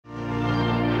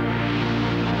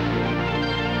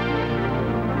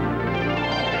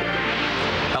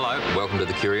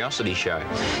curiosity show.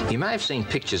 You may have seen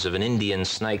pictures of an Indian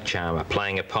snake charmer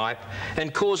playing a pipe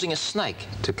and causing a snake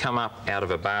to come up out of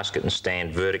a basket and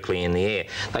stand vertically in the air.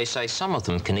 They say some of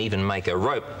them can even make a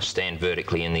rope stand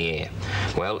vertically in the air.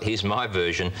 Well, here's my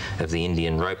version of the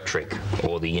Indian rope trick,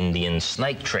 or the Indian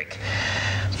snake trick.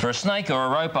 For a snake or a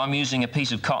rope, I'm using a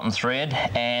piece of cotton thread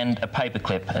and a paper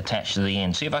clip attached to the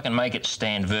end. See if I can make it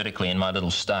stand vertically in my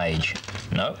little stage.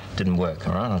 No, didn't work.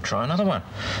 All right, I'll try another one.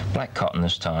 Black cotton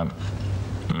this time.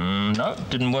 No,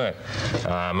 didn't work.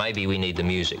 Maybe we need the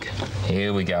music.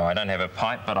 Here we go. I don't have a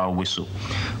pipe, but I'll whistle.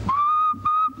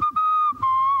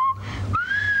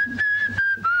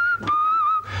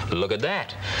 Look at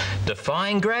that.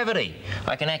 Defying gravity.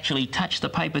 I can actually touch the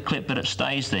paper clip, but it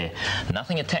stays there.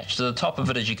 Nothing attached to the top of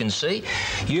it, as you can see.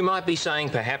 You might be saying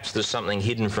perhaps there's something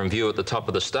hidden from view at the top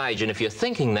of the stage, and if you're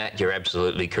thinking that, you're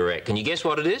absolutely correct. Can you guess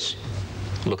what it is?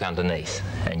 Look underneath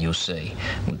and you'll see.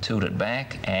 We'll tilt it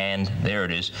back and there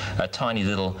it is, a tiny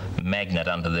little magnet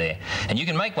under there. And you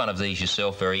can make one of these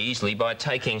yourself very easily by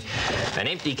taking an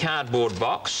empty cardboard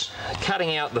box,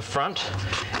 cutting out the front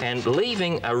and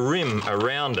leaving a rim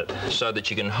around it so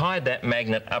that you can hide that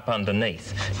magnet up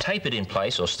underneath. Tape it in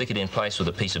place or stick it in place with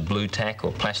a piece of blue tack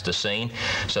or plasticine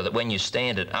so that when you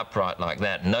stand it upright like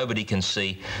that, nobody can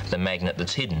see the magnet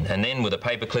that's hidden. And then with a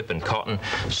paper clip and cotton,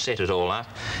 set it all up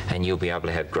and you'll be able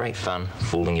to have great fun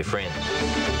fooling your friends.